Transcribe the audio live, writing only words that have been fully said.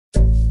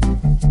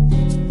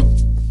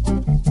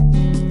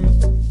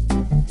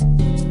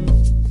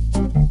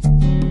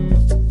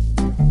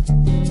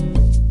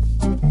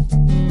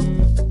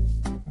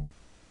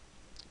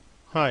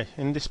Hi,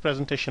 in this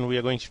presentation we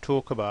are going to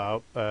talk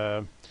about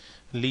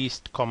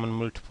least common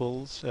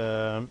multiples,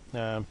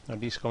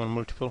 least common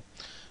multiple.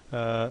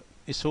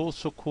 It's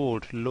also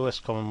called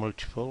lowest common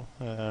multiple.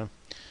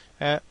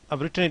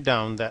 I've written it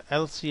down that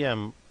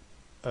LCM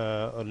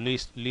or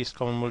least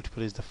common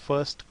multiple is the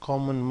first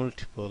common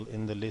multiple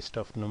in the list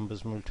of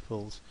numbers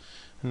multiples.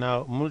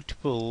 Now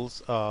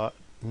multiples are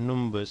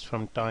numbers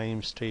from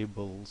times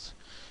tables.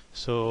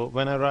 So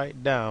when I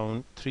write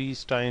down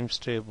 3's times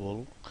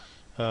table,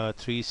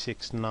 3,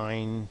 6,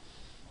 9,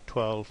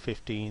 12,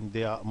 15,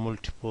 they are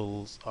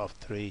multiples of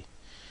 3.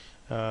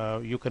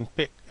 You can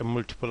pick a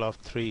multiple of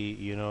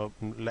 3,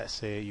 let's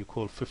say you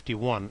call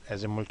 51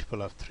 as a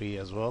multiple of 3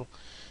 as well,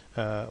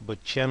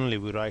 but generally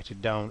we write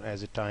it down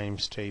as a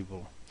times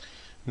table.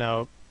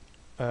 Now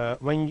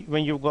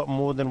when you've got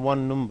more than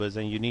one numbers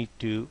and you need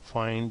to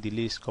find the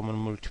least common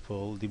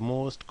multiple, the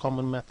most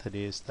common method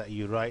is that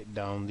you write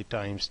down the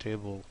times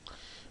table.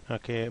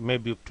 Okay,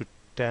 maybe up to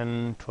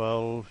 10,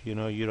 12,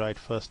 you write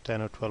first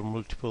 10 or 12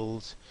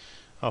 multiples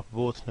of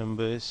both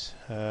numbers,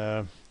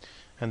 and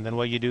then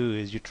what you do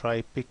is you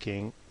try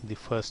picking the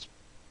first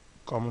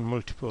common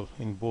multiple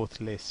in both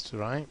lists,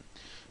 right?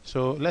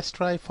 So let's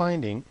try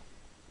finding,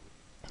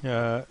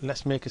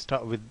 let's make a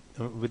start with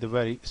a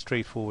very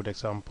straightforward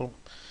example.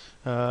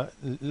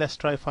 Let's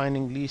try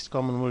finding least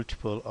common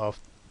multiple of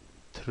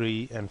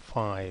 3 and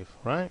 5,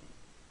 right?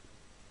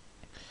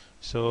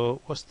 So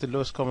what's the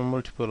lowest common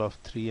multiple of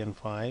 3 and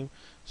 5?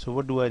 So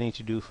what do I need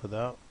to do for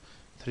that?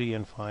 3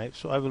 and 5.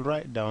 So I will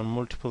write down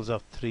multiples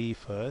of 3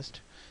 first.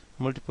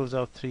 Multiples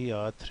of 3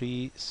 are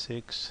 3,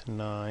 6,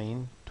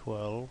 9,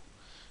 12,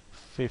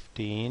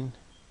 15,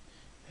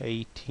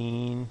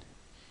 18,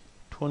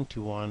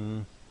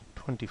 21,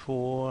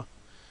 24,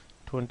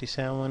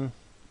 27,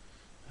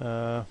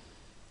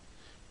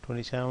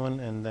 27,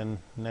 and then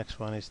next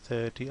one is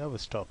 30. I will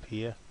stop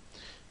here.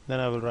 Then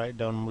I will write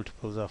down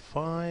multiples of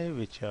 5,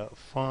 which are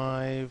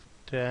 5,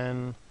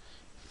 10,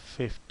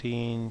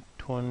 15,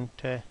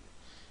 20,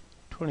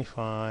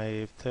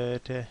 25,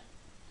 30,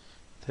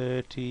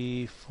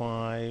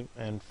 35,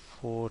 and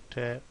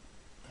 40,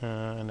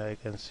 and I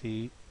can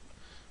see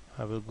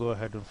I will go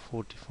ahead on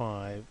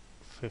 45,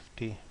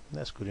 50.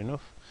 That's good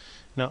enough.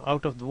 Now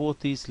out of both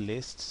these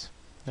lists,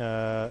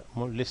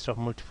 list of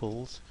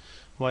multiples,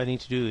 what I need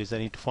to do is I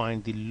need to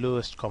find the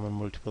lowest common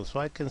multiple. So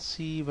I can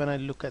see when I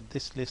look at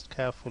this list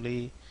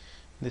carefully,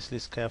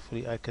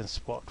 I can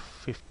spot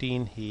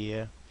 15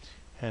 here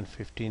and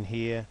 15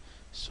 here.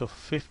 So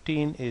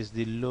 15 is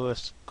the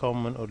lowest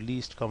common or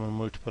least common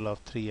multiple of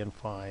 3 and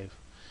 5,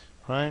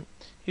 right?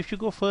 If you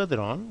go further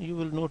on, you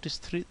will notice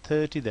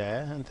 30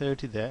 there and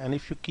 30 there, and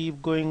if you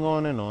keep going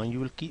on and on, you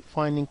will keep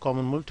finding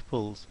common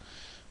multiples.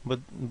 But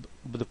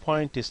the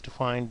point is to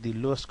find the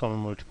lowest common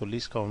multiple,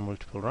 least common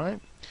multiple, right?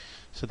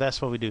 So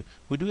that's what we do.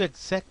 We do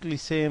exactly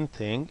same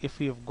thing if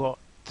you've got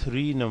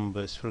three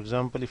numbers. For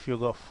example, if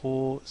you've got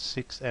 4,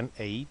 6, and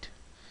 8,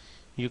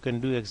 you can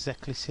do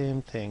exactly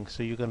same thing.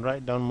 So you can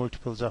write down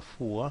multiples of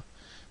 4,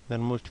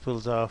 then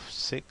multiples of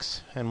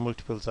 6, and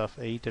multiples of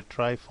 8, and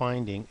try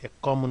finding a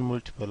common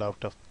multiple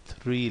out of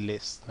three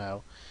lists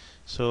now.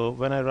 So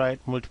when I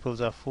write multiples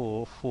of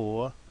 4,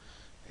 4,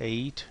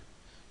 8,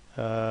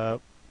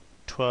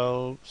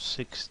 12,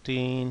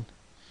 16,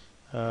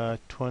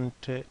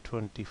 20,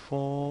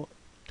 24,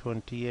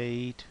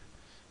 28,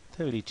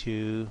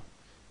 32,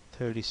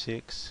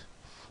 36,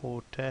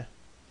 40.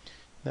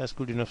 That's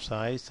good enough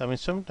size. I mean,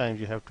 sometimes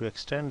you have to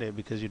extend it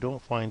because you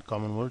don't find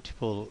common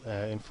multiple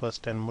in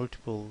first 10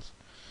 multiples.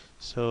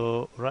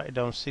 So write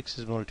down 6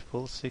 is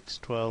multiple, 6,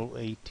 12,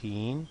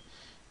 18,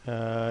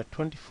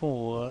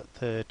 24,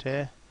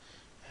 30,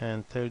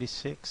 and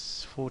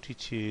 36,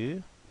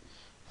 42,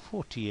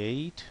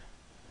 48,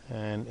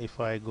 and if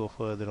I go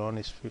further on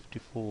is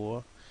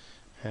 54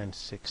 and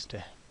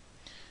 60,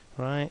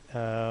 right?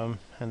 And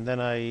then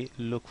I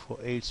look for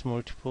 8's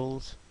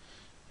multiples,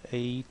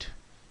 8,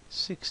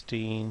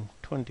 16,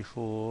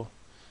 24,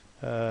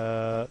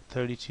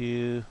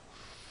 32,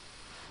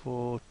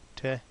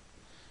 40,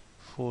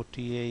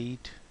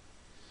 48,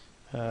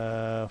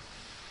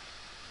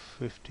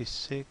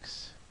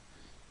 56,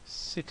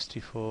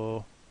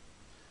 64,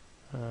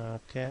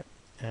 okay,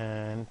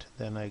 and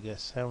then I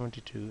guess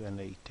 72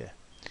 and 80.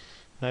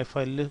 Now if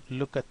I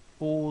look at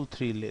all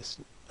three lists,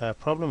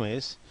 problem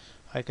is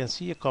I can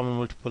see a common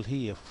multiple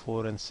here,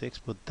 4 and 6,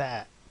 but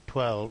that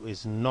 12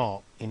 is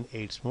not in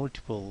 8's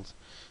multiples.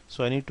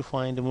 So I need to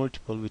find a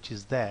multiple which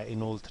is there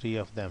in all three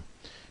of them.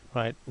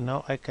 Right,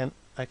 now I can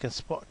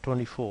spot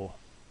 24.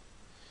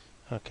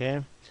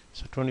 Okay,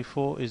 so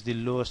 24 is the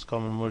lowest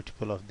common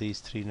multiple of these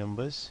three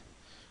numbers.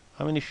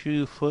 I mean, if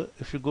you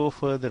go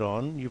further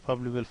on, you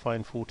probably will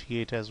find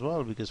 48 as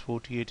well, because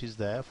 48 is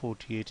there,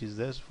 48 is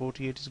there, so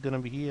 48 is going to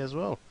be here as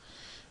well.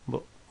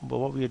 But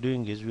what we are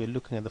doing is we are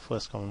looking at the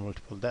first common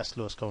multiple. That's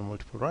lowest common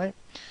multiple, right?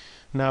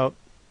 Now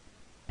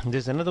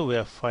there's another way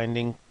of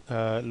finding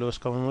lowest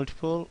common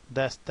multiple.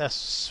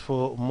 That's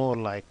for more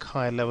like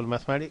higher level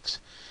mathematics.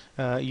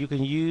 You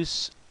can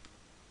use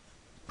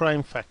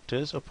prime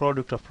factors or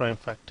product of prime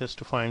factors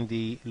to find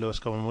the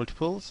lowest common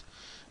multiples.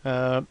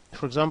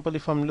 For example,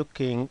 if I'm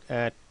looking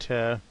at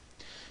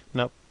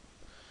now,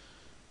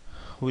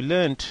 we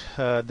learned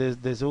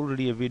there's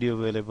already a video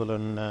available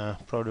on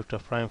product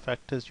of prime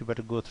factors. You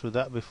better go through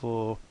that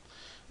before,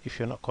 if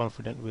you're not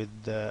confident with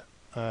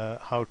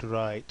how to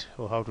write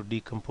or how to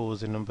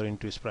decompose a number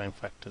into its prime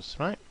factors,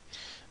 right?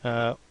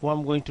 What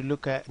I'm going to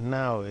look at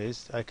now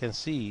is I can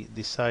see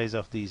the size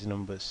of these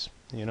numbers,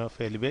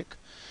 fairly big.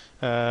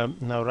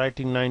 Now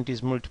writing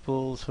 90's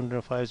multiples,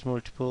 105's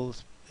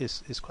multiples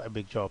is quite a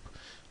big job,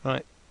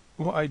 right?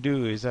 What I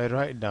do is I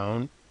write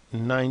down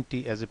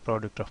 90 as a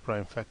product of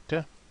prime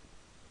factor,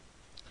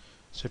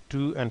 so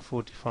 2 and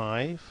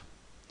 45,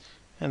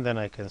 and then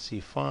I can see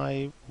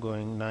 5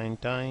 going 9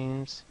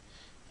 times,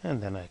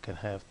 and then I can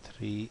have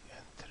 3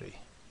 and 3.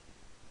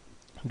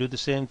 Do the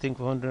same thing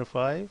for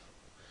 105.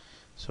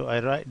 So I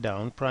write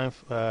down prime,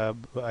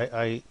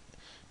 I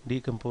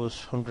decompose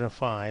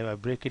 105, I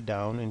break it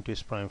down into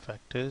its prime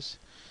factors.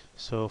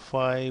 So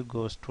 5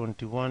 goes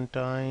 21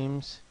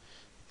 times,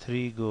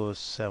 3 goes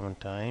 7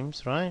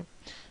 times, right?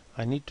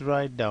 I need to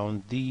write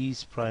down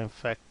these prime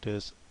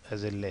factors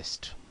as a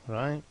list,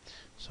 right?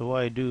 So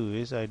what I do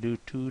is I do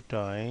 2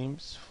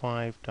 times,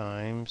 5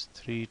 times,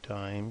 3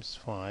 times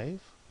 5,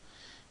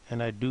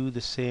 and I do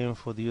the same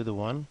for the other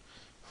one,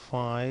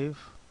 5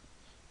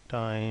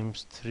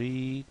 times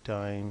 3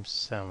 times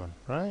 7,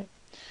 right?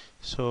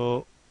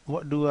 So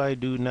what do I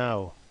do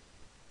now?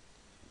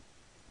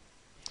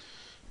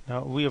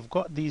 Now we have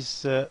got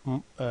these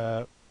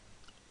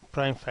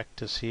prime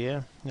factors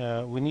here.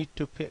 We need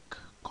to pick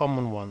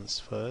common ones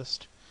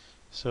first.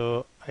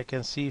 So I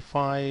can see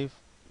 5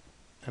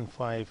 and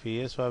 5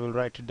 here, so I will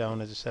write it down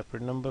as a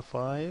separate number,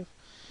 5,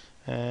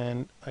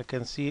 and I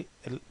can see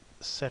a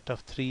set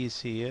of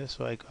 3's here,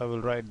 so I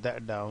will write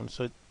that down.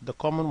 So the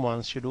common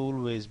ones should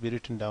always be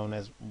written down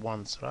as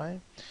ones,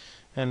 right?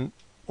 And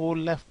all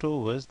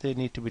leftovers, they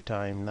need to be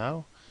timed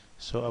now.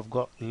 So I've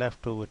got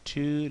leftover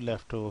 2,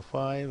 leftover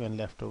 5, and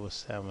leftover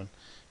 7.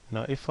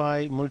 Now if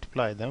I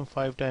multiply them,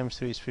 5 times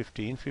 3 is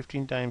 15,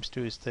 15 times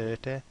 2 is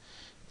 30,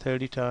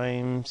 30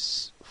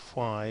 times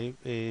 5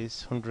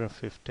 is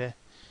 150,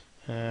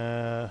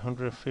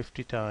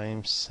 150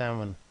 times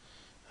 7,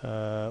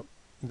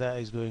 that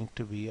is going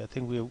to be, I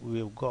think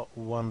we've got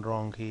one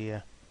wrong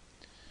here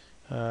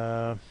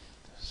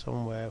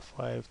somewhere.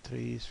 5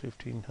 3s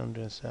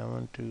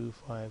 1507, 2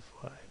 5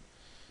 5,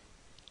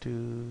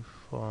 2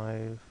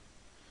 5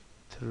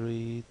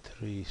 3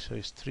 3, so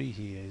it's 3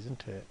 here,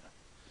 isn't it?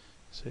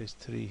 So it's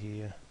 3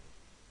 here,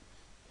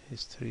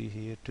 it's 3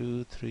 here,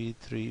 2 3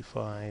 3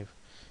 5.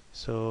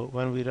 So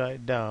when we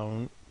write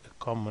down a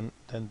common,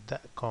 then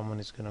that common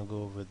is going to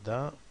go with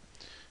that,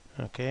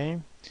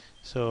 okay?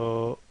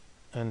 So,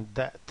 and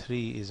that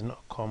 3 is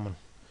not common,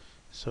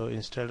 so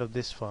instead of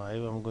this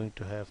 5 I'm going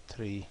to have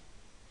 3,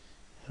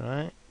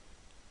 right?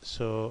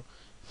 So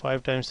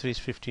 5 times 3 is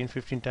 15,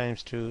 15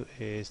 times 2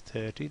 is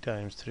 30,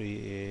 times 3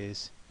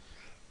 is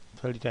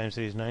 30 times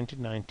 3 is 90,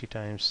 90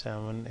 times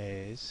 7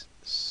 is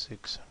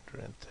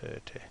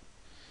 630.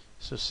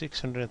 So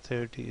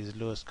 630 is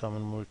lowest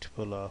common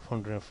multiple of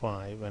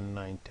 105 and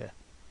 90,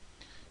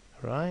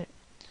 right?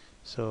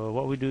 So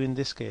what we do in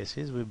this case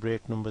is we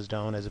break numbers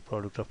down as a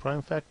product of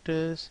prime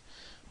factors.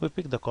 We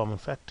pick the common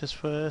factors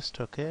first,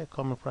 okay,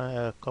 common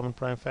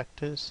prime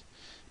factors.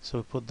 So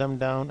we put them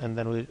down and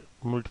then we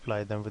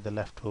multiply them with the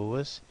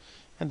leftovers,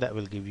 and that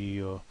will give you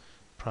your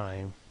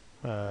prime,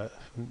 that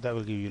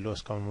will give you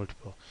lowest common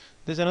multiple.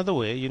 There's another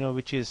way,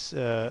 which is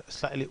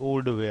slightly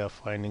older way of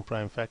finding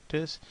prime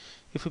factors.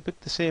 If we pick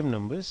the same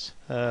numbers,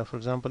 for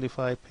example, if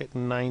I pick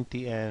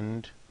 90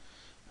 and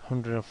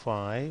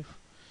 105,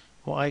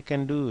 what I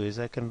can do is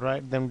I can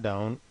write them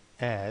down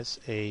as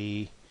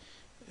in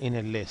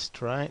a list,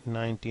 right?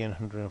 90 and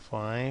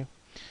 105.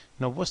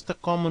 Now what's the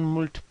common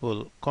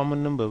multiple,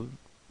 common number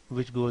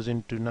which goes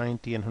into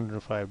 90 and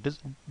 105?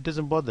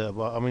 Doesn't bother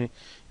about, I mean,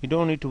 you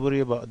don't need to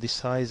worry about the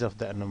size of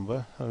that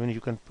number. I mean, you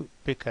can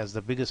pick as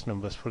the biggest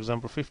numbers. For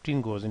example,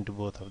 15 goes into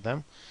both of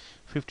them.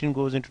 15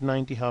 goes into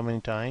 90 how many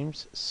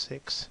times?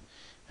 6.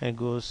 And it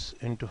goes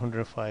into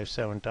 105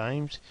 7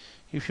 times.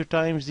 If you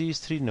times these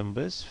three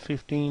numbers,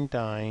 15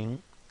 times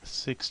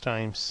 6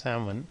 times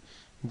 7,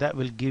 that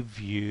will give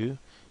you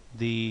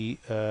the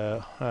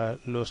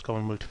lowest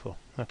common multiple,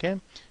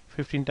 okay?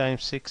 15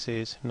 times 6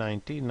 is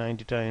 90,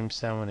 90 times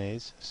 7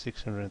 is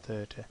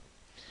 630,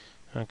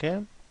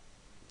 okay?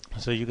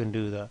 So you can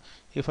do that.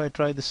 If I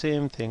try the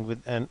same thing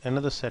with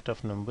another set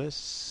of numbers,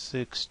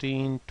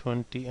 16,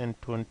 20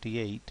 and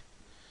 28,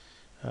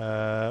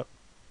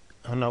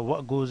 now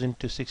what goes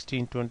into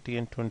 16, 20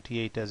 and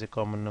 28 as a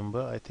common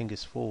number? I think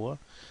is 4.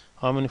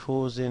 How many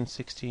 4s in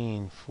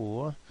 16?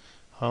 4.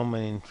 How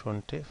many in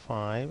 20?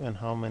 5. And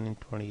how many in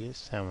 28?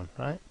 7,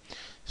 right?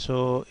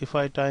 So if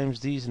I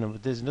times these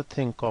numbers, there's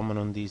nothing common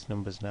on these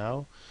numbers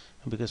now,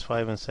 because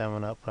 5 and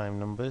 7 are prime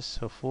numbers.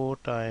 So 4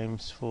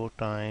 times 4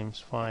 times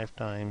 5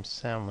 times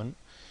 7.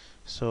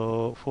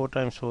 So 4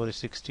 times 4 is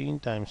 16,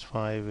 times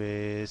 5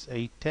 is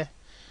 80,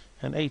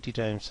 and 80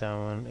 times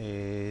 7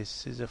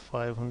 is a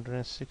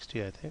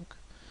 560, I think.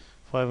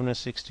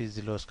 560 is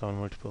the lowest common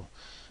multiple.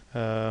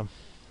 I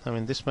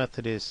mean, this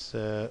method is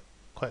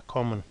quite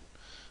common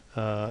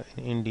in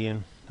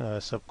Indian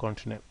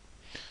subcontinent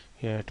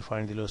here to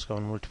find the lowest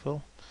common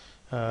multiple.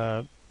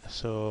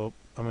 So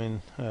I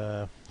mean,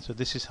 so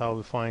this is how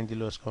we find the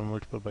lowest common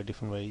multiple by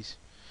different ways.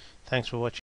 Thanks for watching.